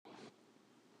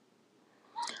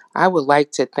I would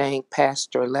like to thank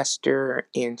Pastor Lester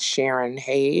and Sharon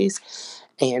Hayes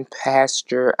and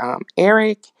Pastor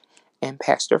Eric and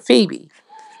Pastor Phoebe.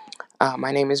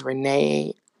 My name is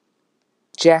Renee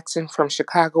Jackson from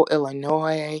Chicago,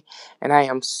 Illinois, and I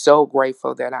am so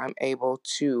grateful that I'm able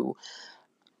to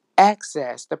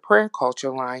access the prayer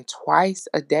culture line twice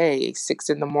a day, 6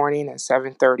 in the morning and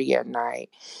 7:30 at night.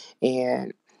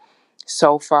 And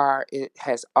so far, it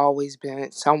has always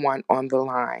been someone on the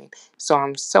line. So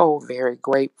I'm so very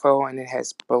grateful, and it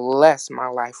has blessed my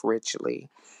life richly.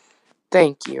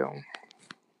 Thank you.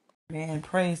 Man,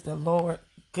 praise the Lord.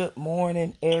 Good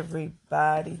morning,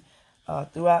 everybody.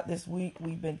 Throughout this week,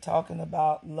 we've been talking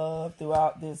about love.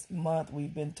 Throughout this month,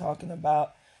 we've been talking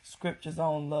about scriptures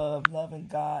on love, loving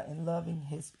God and loving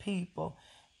His people.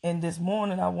 And this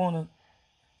morning, I want to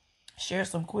share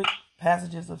some quick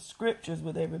passages of scriptures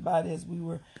with everybody as we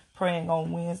were praying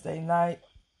on Wednesday night.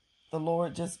 The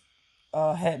Lord just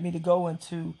had me to go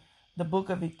into the book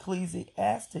of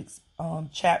Ecclesiastes,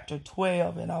 chapter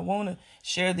 12. And I want to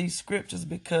share these scriptures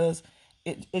because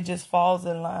it just falls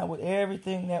in line with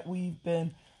everything that we've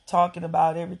been talking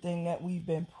about, everything that we've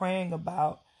been praying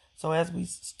about. So as we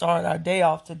start our day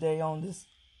off today on this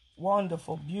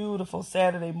wonderful, beautiful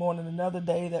Saturday morning, another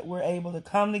day that we're able to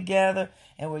come together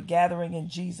and we're gathering in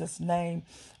Jesus' name.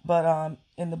 But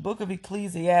in the book of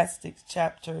Ecclesiastes,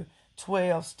 chapter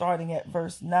 12, starting at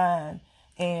verse 9,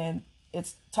 and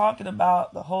it's talking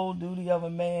about the whole duty of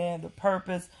a man, the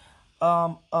purpose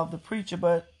of the preacher.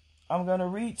 But I'm going to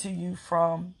read to you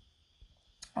from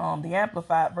the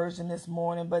Amplified version this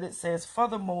morning, but it says,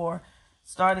 furthermore,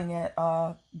 starting at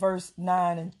verse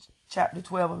 9 in chapter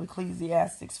 12 of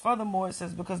Ecclesiastes, furthermore, it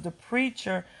says, because the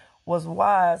preacher was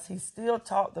wise, he still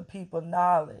taught the people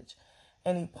knowledge,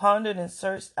 and he pondered and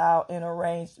searched out and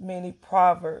arranged many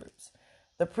proverbs.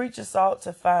 The preacher sought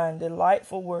to find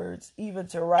delightful words, even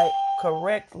to write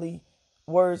correctly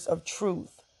words of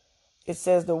truth. It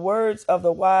says, the words of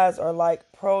the wise are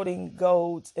like prodding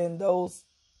goads, and those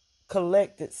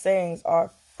collected sayings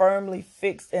are firmly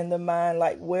fixed in the mind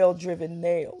like well-driven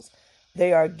nails.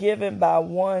 They are given by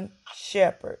one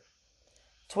shepherd.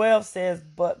 12 says,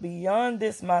 but beyond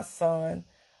this, my son,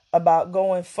 about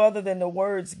going further than the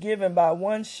words given by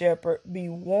one shepherd, be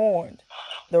warned.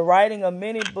 The writing of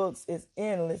many books is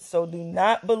endless, so do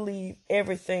not believe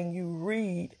everything you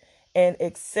read, and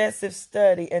excessive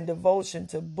study and devotion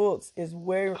to books is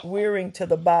wearing to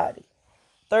the body.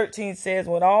 13 says,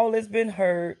 when all has been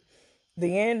heard,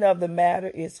 the end of the matter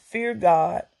is fear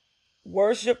God,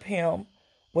 worship Him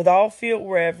with all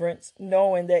field reverence,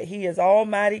 knowing that He is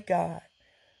Almighty God,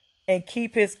 and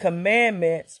keep His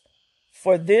commandments,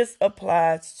 for this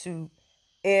applies to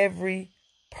every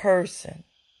person.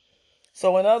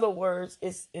 So in other words,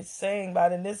 it's saying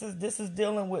about, and this is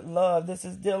dealing with love. This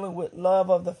is dealing with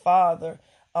love of the Father,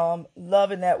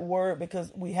 loving that word,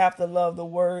 because we have to love the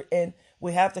word, and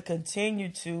we have to continue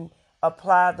to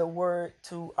apply the word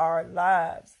to our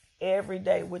lives every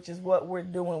day, which is what we're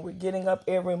doing. We're getting up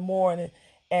every morning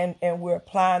and we're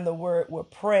applying the word. We're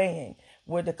praying,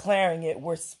 we're declaring it,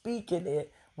 we're speaking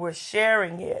it, we're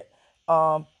sharing it.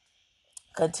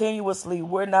 Continuously.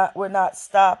 We're not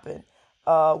stopping.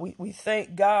 We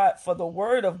thank God for the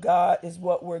word of God is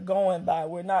what we're going by.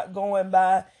 We're not going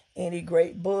by any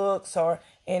great books or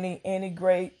any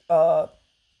great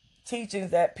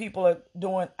teachings that people are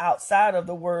doing outside of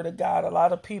the word of God. A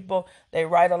lot of people, they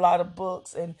write a lot of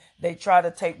books and they try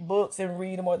to take books and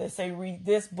read them, or they say read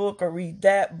this book or read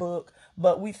that book.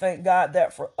 But we thank God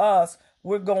that for us,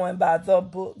 we're going by the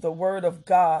book, the word of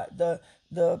God,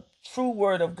 the true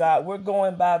word of God. We're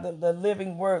going by the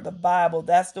living word, the Bible.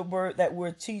 That's the word that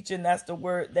we're teaching. That's the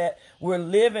word that we're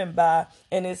living by.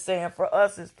 And it's saying for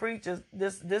us as preachers,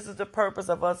 this is the purpose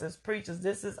of us as preachers.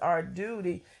 This is our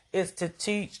duty, is to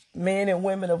teach men and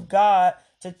women of God,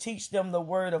 to teach them the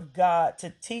word of God,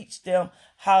 to teach them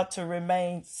how to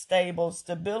remain stable.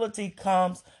 Stability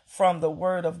comes from the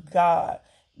word of God,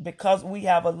 because we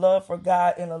have a love for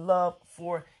God and a love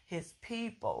for His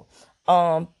people.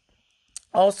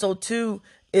 Also, too,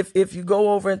 if you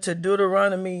go over into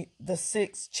Deuteronomy, the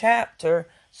 6th chapter,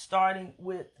 starting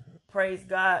with, praise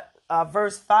God,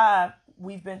 verse 5,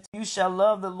 you shall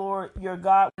love the Lord your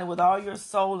God with all your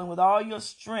soul and with all your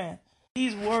strength.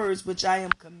 These words which I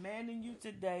am commanding you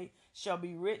today shall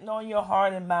be written on your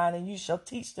heart and mind, and you shall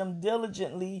teach them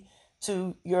diligently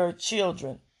to your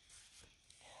children.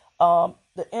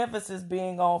 The emphasis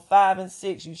being on 5 and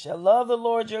 6. You shall love the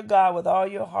Lord your God with all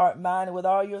your heart, mind, and with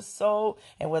all your soul,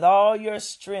 and with all your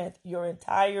strength, your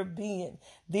entire being.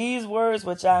 These words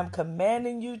which I am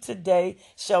commanding you today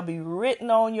shall be written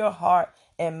on your heart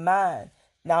and mind.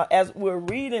 Now, as we're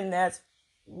reading that,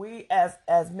 we as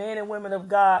men and women of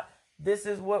God, this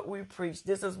is what we preach.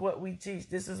 This is what we teach.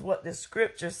 This is what the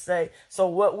scriptures say. So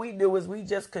what we do is we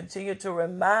just continue to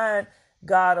remind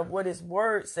God of what his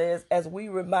word says as we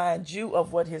remind you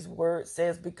of what his word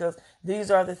says, because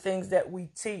these are the things that we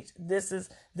teach. This is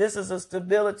a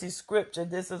stability scripture.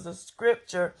 This is a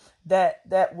scripture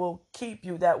that will keep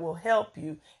you, that will help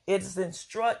you. It's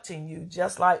instructing you,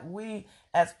 just like we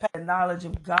as knowledge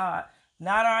of God,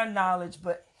 not our knowledge,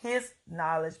 but his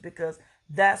knowledge, because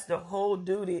that's the whole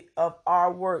duty of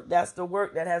our work. That's the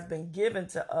work that has been given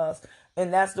to us,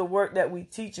 and that's the work that we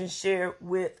teach and share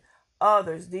with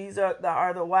others. These are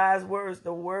the wise words,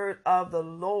 the word of the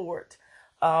Lord.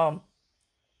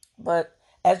 But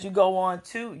as you go on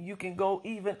too, you can go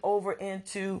even over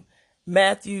into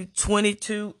Matthew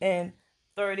 22 and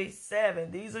 37.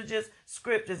 These are just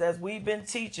scriptures as we've been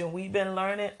teaching. We've been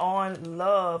learning on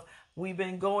love. We've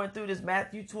been going through this.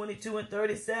 Matthew 22 and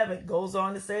 37 goes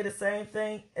on to say the same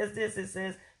thing as this. It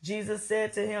says, Jesus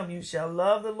said to him, you shall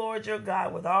love the Lord your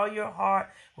God with all your heart,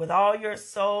 with all your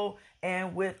soul,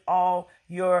 and with all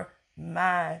your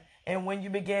mind. And when you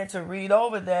begin to read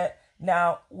over that,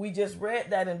 now we just read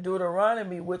that in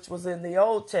Deuteronomy, which was in the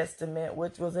Old Testament,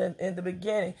 which was in the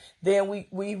beginning. Then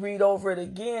we read over it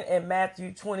again in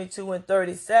Matthew 22 and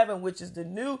 37, which is the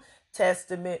New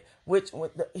Testament, which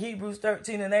the Hebrews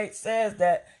 13 and 8 says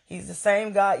that he's the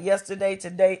same God yesterday,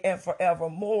 today, and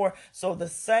forevermore. So the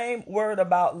same word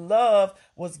about love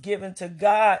was given to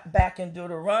God back in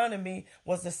Deuteronomy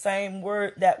was the same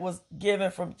word that was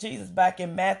given from Jesus back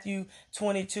in Matthew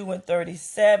 22 and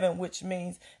 37, which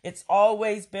means it's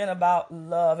always been about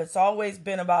love. It's always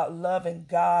been about loving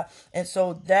God. And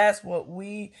so that's what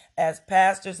we as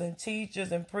pastors and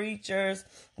teachers and preachers,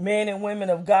 men and women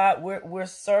of God, we're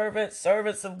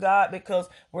servants of God, because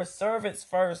we're servants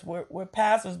first. We're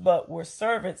pastors, but we're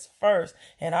servants first.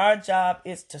 And our job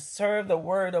is to serve the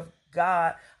word of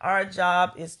God. Our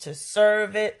job is to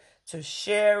serve it, to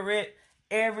share it.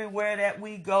 Everywhere that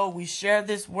we go, we share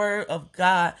this word of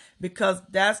God, because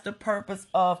that's the purpose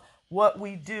of what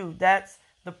we do. That's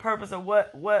the purpose of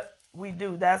what we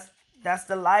do. That's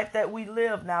the life that we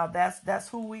live now. That's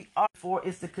who we are for,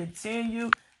 is to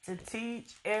continue to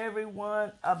teach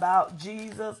everyone about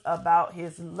Jesus, about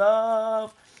his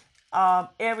love,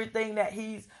 everything that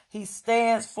he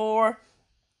stands for.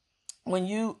 When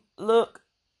you look,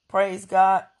 praise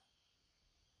God,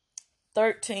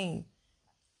 13,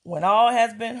 when all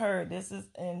has been heard, this is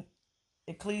in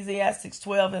Ecclesiastes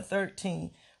 12 and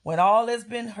 13. When all has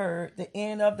been heard, the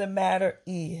end of the matter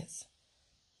is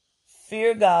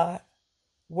fear God,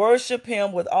 worship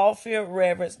him with all fear and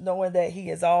reverence, knowing that he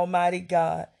is Almighty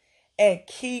God, and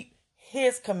keep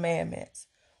his commandments.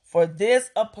 For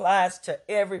this applies to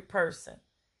every person.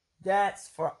 That's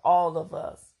for all of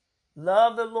us.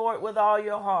 Love the Lord with all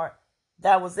your heart.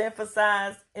 That was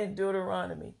emphasized in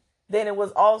Deuteronomy. Then it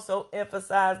was also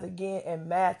emphasized again in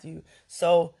Matthew.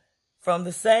 So from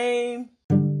the same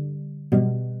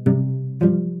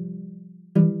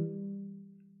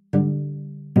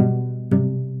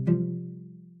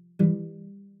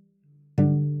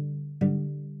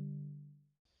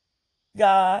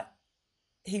God,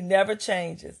 he never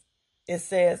changes. It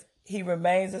says he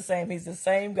remains the same. He's the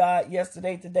same God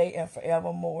yesterday, today, and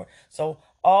forevermore. So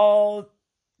all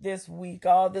this week,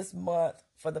 all this month,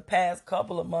 for the past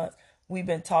couple of months, we've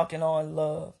been talking on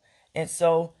love. And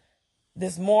so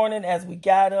this morning, as we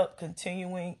got up,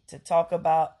 continuing to talk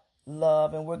about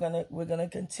love, and we're gonna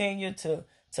continue to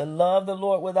love the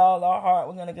Lord with all our heart.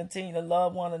 We're gonna continue to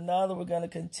love one another. We're gonna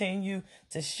continue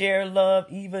to share love,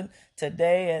 even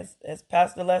today, as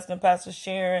Pastor Lester and Pastor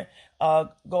Sharon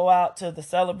go out to the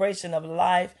celebration of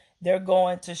life. They're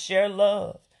going to share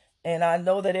love, and I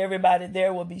know that everybody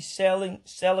there will be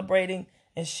celebrating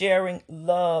and sharing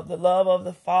love, the love of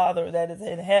the Father that is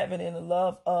in heaven, and the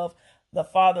love of the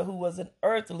Father who was an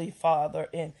earthly father,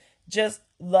 and just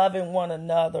loving one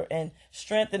another and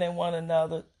strengthening one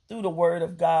another through the word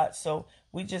of God. So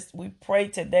we pray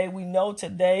today. We know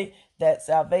today that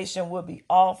salvation will be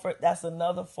offered. That's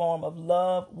another form of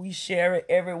love. We share it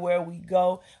everywhere we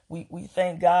go. We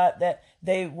thank God that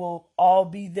they will all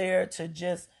be there to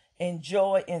just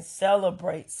enjoy and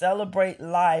celebrate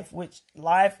life, which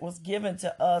life was given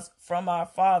to us from our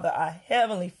Father, our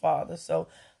Heavenly Father. So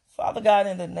Father God,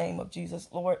 in the name of Jesus,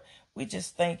 Lord, we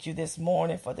just thank you this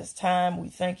morning for this time. We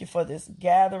thank you for this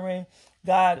gathering.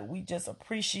 God, we just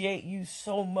appreciate you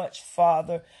so much,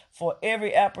 Father, for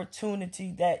every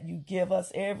opportunity that you give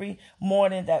us every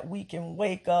morning that we can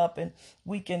wake up and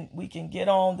we can get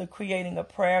on the Creating a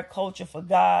Prayer Culture for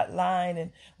God line,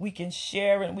 and we can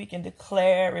share and we can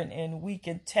declare and we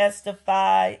can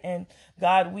testify, and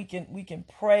God, we can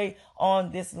pray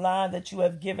on this line that you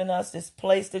have given us, this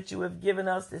place that you have given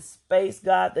us, this space,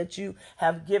 God, that you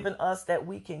have given us, that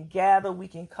we can gather, we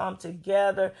can come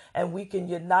together, and we can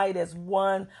unite as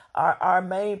one. Our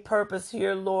main purpose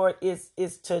here, Lord, is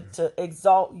to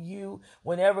exalt you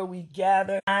whenever we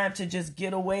gather. Time to just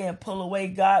get away and pull away,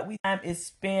 God. Time is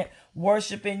spent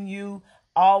worshiping you,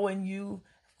 awing you,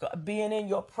 being in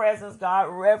your presence, God,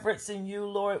 reverencing you,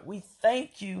 Lord. We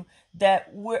thank you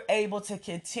that we're able to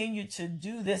continue to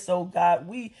do this, oh God.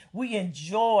 We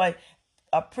enjoy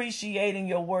appreciating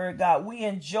your word, God. We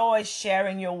enjoy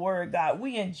sharing your word, God.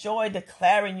 We enjoy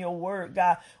declaring your word,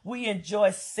 God. We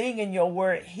enjoy singing your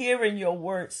word, hearing your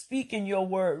word, speaking your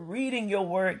word, reading your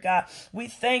word, God. We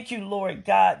thank you, Lord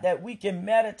God, that we can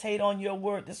meditate on your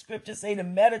word. The scriptures say to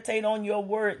meditate on your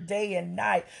word day and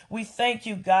night. We thank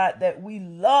you, God, that we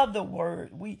love the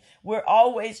word. We're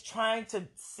always trying to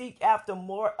seek after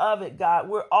more of it, God.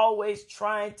 We're always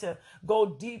trying to go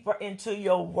deeper into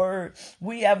your word.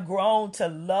 We have grown to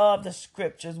love the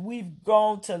scriptures. We've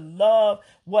grown to love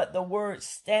what the word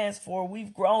stands for.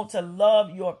 We've grown to love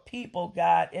your people,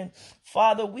 God. And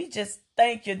Father, we just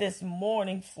thank you this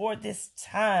morning for this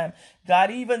time, God,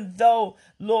 even though,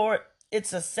 Lord,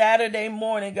 it's a Saturday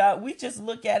morning, God. We just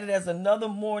look at it as another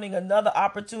morning, another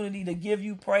opportunity to give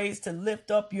you praise, to lift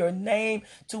up your name,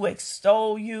 to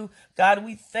extol you. God,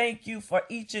 we thank you for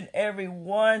each and every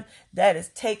one that is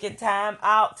taking time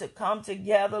out to come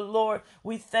together, Lord.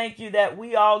 We thank you that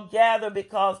we all gather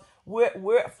because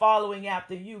we're following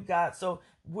after you, God. So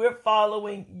we're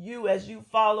following you as you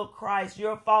follow Christ.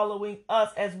 You're following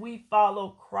us as we follow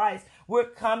Christ.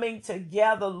 We're coming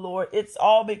together, Lord. It's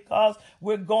all because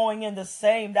we're going in the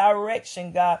same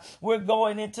direction, God. We're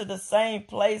going into the same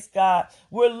place, God.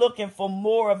 We're looking for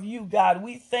more of you, God.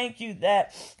 We thank you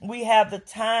that we have the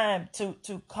time to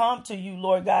come to you,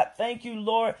 Lord God. Thank you,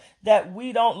 Lord, that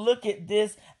we don't look at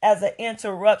this as an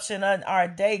interruption in our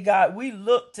day, God. We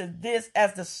look to this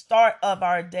as the start of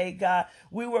our day, God.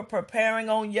 We were preparing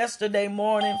on yesterday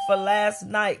morning for last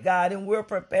night, God, and we're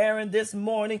preparing this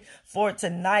morning for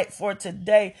tonight, for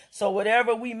today. So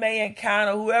whatever we may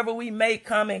encounter, whoever we may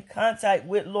come in contact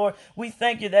with, Lord, we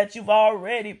thank you that you've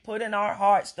already put in our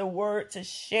hearts the word to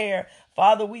share.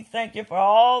 Father, we thank you for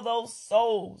all those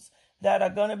souls that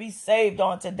are going to be saved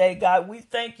on today, God. We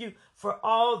thank you for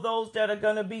all those that are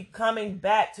going to be coming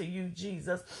back to you,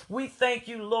 Jesus. We thank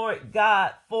you, Lord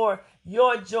God, for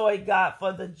your joy, God,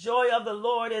 for the joy of the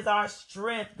Lord is our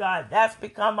strength, God. That's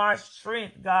become our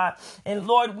strength, God. And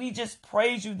Lord, we just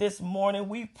praise you this morning.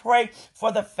 We pray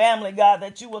for the family, God,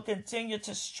 that you will continue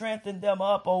to strengthen them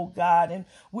up, oh God. And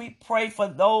we pray for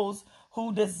those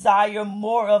who desire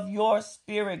more of your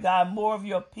spirit, God, more of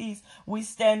your peace. We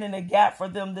stand in the gap for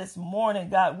them this morning,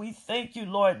 God. We thank you,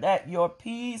 Lord, that your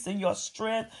peace and your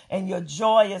strength and your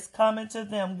joy is coming to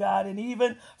them, God. And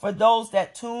even for those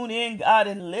that tune in, God,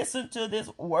 and listen to this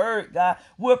word, God,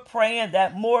 we're praying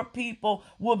that more people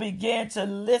will begin to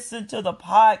listen to the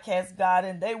podcast, God,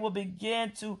 and they will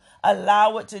begin to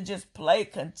allow it to just play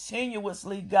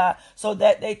continuously, God, so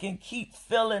that they can keep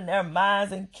filling their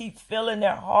minds and keep filling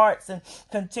their hearts and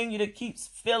continue to keep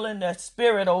filling their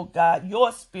spirit, oh God,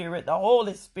 your spirit, the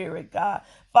Holy Spirit, God.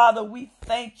 Father, we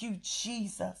thank you,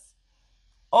 Jesus.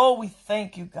 Oh, we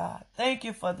thank you, God. Thank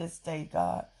you for this day,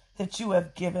 God, that you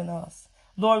have given us.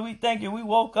 Lord, we thank you. We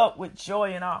woke up with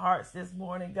joy in our hearts this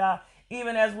morning, God.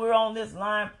 Even as we're on this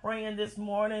line praying this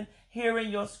morning, hearing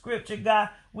your scripture, God,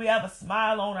 we have a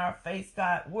smile on our face,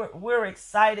 God. We're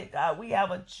excited, God. We have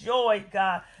a joy,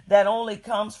 God, that only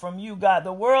comes from you, God.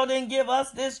 The world didn't give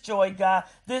us this joy, God.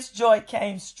 This joy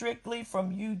came strictly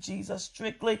from you, Jesus,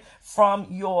 strictly from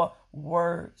your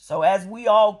word. So as we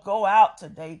all go out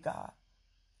today, God,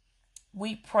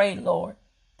 we pray, Lord,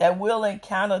 that we'll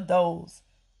encounter those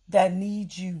that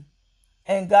need you.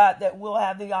 And God, that we'll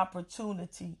have the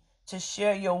opportunity to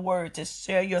share your word, to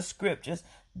share your scriptures.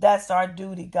 That's our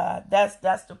duty, God. That's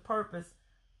the purpose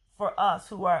for us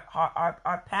who are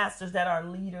our pastors, that are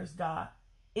leaders, God.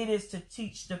 It is to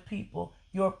teach the people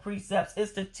your precepts.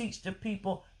 It's to teach the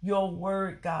people your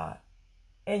word, God.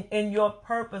 And your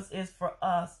purpose is for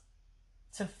us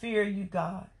to fear you,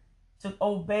 God, to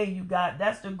obey you, God.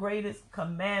 That's the greatest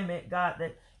commandment, God,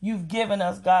 that you've given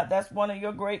us, God. That's one of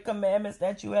your great commandments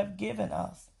that you have given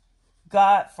us.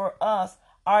 God, for us,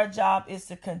 our job is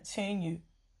to continue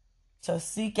to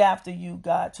seek after you,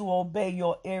 God, to obey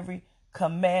your every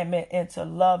commandment and to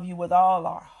love you with all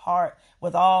our heart,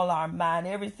 with all our mind,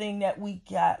 everything that we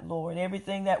got, Lord,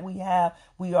 everything that we have,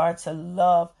 we are to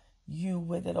love you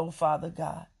with it, oh Father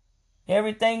God.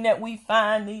 Everything that we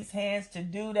find these hands to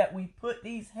do, that we put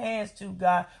these hands to,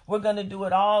 God, we're going to do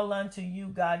it all unto you,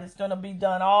 God. It's going to be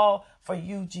done all for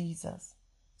you, Jesus.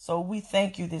 So we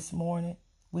thank you this morning.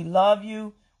 We love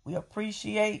you. We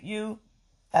appreciate you.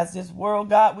 As this world,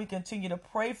 God, we continue to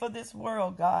pray for this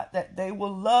world, God, that they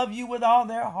will love you with all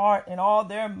their heart and all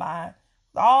their mind,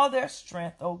 with all their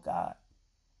strength, oh God.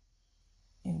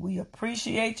 And we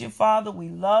appreciate you, Father. We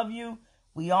love you.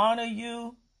 We honor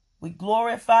you. We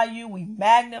glorify you. We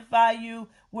magnify you.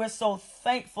 We're so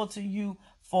thankful to you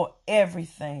for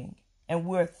everything. And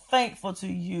we're thankful to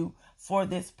you for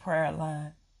this prayer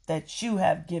line that you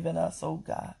have given us, oh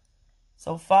God.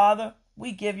 So, Father,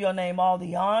 we give your name all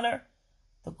the honor,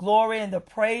 the glory, and the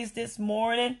praise this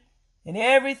morning. And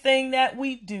everything that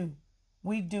we do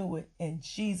it in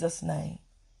Jesus' name.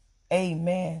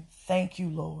 Amen. Thank you,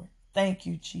 Lord. Thank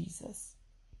you, Jesus.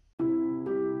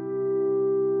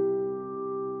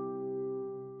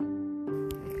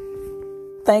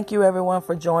 Thank you, everyone,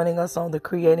 for joining us on the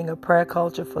Creating a Prayer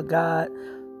Culture for God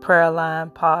Prayer Line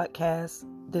podcast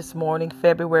this morning,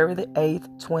 February the 8th,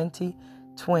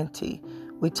 2020.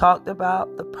 We talked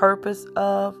about the purpose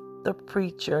of the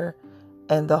preacher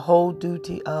and the whole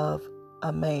duty of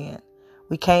a man.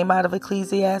 We came out of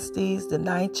Ecclesiastes, the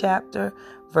 9th chapter,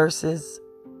 verses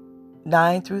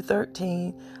 9 through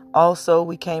 13. Also,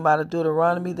 we came out of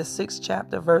Deuteronomy, the 6th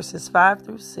chapter, verses 5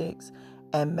 through 6,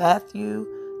 and Matthew,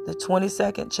 the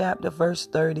 22nd chapter, verse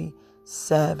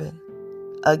 37.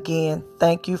 Again,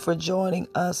 thank you for joining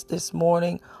us this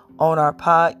morning on our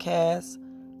podcast.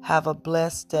 Have a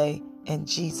blessed day in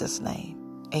Jesus'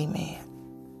 name. Amen.